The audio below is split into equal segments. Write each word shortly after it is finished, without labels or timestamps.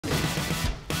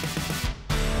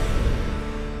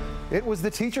It was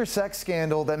the teacher sex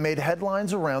scandal that made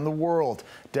headlines around the world.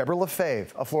 Debra LaFave,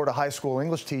 a Florida high school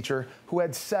English teacher who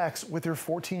had sex with her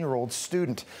 14-year-old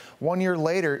student. 1 year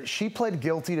later, she pled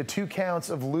guilty to 2 counts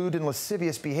of lewd and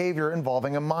lascivious behavior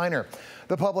involving a minor.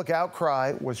 The public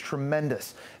outcry was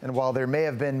tremendous, and while there may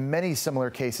have been many similar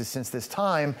cases since this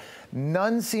time,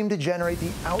 none seemed to generate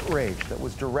the outrage that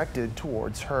was directed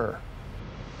towards her.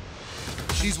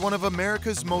 She's one of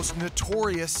America's most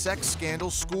notorious sex scandal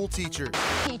school teachers.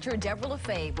 Teacher Debra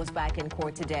LaFave was back in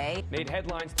court today. Made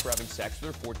headlines for having sex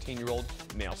with her 14-year-old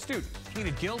male student.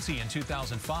 Pleaded guilty in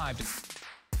 2005.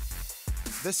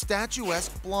 The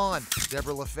statuesque blonde,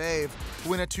 Debra LaFave,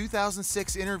 who in a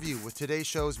 2006 interview with Today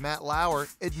Show's Matt Lauer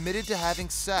admitted to having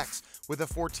sex with a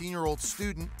 14-year-old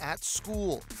student at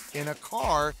school, in a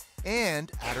car,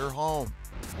 and at her home.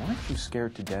 Weren't you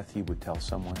scared to death he would tell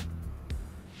someone?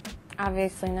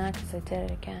 Obviously not, because I did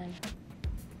it again.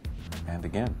 And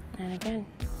again. And again.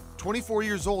 24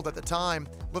 years old at the time,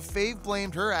 LaFave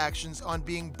blamed her actions on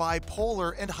being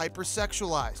bipolar and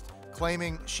hypersexualized,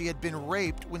 claiming she had been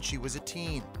raped when she was a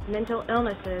teen. Mental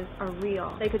illnesses are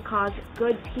real. They could cause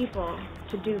good people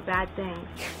to do bad things.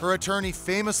 Her attorney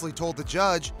famously told the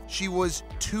judge she was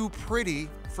too pretty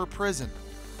for prison.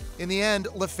 In the end,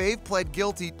 LaFave pled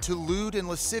guilty to lewd and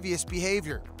lascivious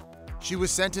behavior. She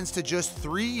was sentenced to just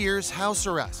 3 years house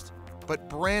arrest, but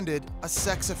branded a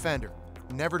sex offender,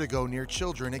 never to go near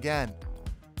children again.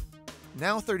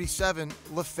 Now 37,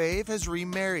 LaFave has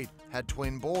remarried, had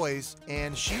twin boys,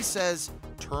 and she says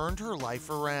turned her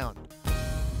life around.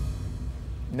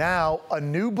 Now, a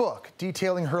new book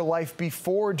detailing her life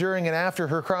before, during, and after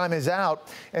her crime is out,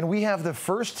 and we have the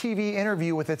first TV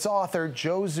interview with its author,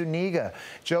 Joe Zuniga.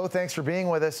 Joe, thanks for being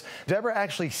with us. Debra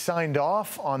actually signed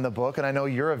off on the book, and I know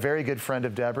you're a very good friend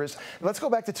of Debra's. Let's go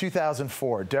back to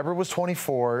 2004. Debra was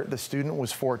 24, the student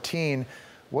was 14.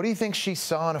 What do you think she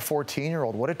saw in a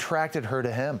 14-year-old? What attracted her to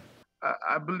him?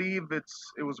 I believe it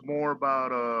was more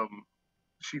about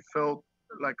she felt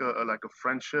like a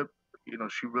friendship. You know,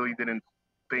 she really didn't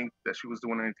think that she was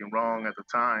doing anything wrong at the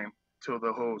time till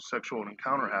the whole sexual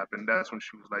encounter happened. That's when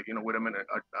she was like, you know, wait a minute,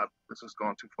 this has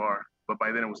gone too far. But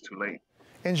by then it was too late.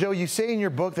 And Joe, you say in your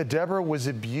book that Debra was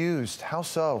abused. How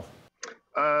so?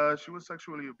 She was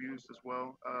sexually abused as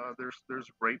well. There's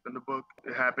rape in the book.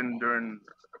 It happened during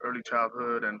early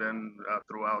childhood and then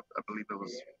throughout, I believe it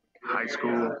was high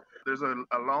school. There's a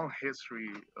long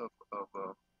history of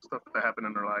stuff that happened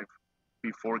in her life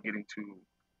before getting to,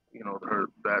 you know,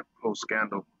 that whole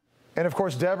scandal. And of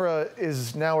course, Debra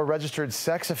is now a registered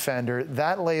sex offender.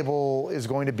 That label is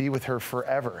going to be with her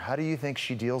forever. How do you think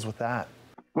she deals with that?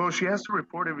 Well, she has to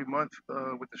report every month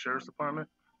with the sheriff's department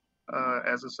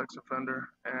as a sex offender,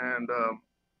 and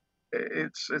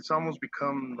it's almost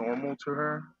become normal to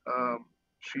her.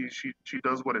 She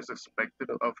does what is expected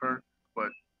of her, but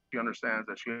she understands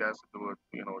that she has to do it.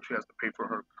 You know, she has to pay for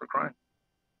her crime,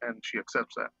 and she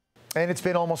accepts that. And it's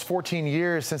been almost 14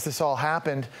 years since this all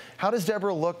happened. How does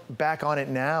Debra look back on it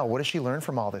now? What does she learn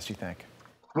from all this, you think?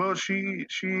 Well, she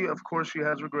of course she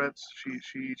has regrets.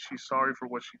 She's sorry for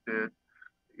what she did.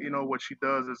 You know, what she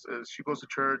does is she goes to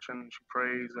church and she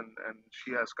prays and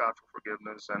she asks God for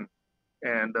forgiveness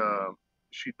and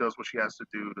she does what she has to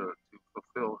do to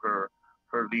fulfill her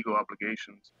legal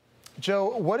obligations.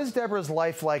 Joe, what is Debra's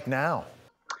life like now?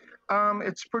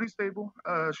 It's pretty stable.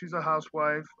 She's a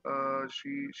housewife.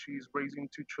 She's raising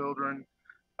 2 children.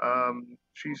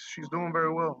 She's doing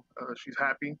very well. She's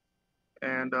happy,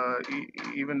 and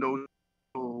even though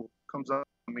it comes up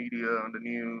in the media and the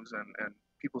news, and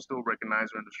people still recognize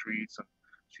her in the streets, and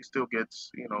she still gets,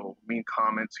 you know, mean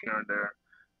comments here and there,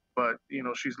 but you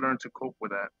know, she's learned to cope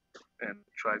with that and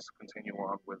tries to continue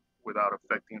on without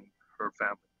affecting her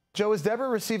family. Joe, is Debra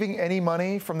receiving any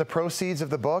money from the proceeds of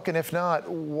the book? And if not,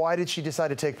 why did she decide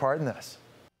to take part in this?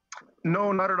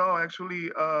 No, not at all.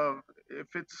 Actually,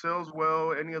 if it sells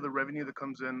well, any of the revenue that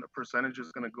comes in, a percentage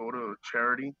is going to go to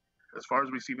charity. As far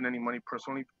as receiving any money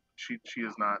personally, she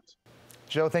is not.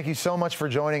 Joe, thank you so much for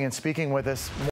joining and speaking with us.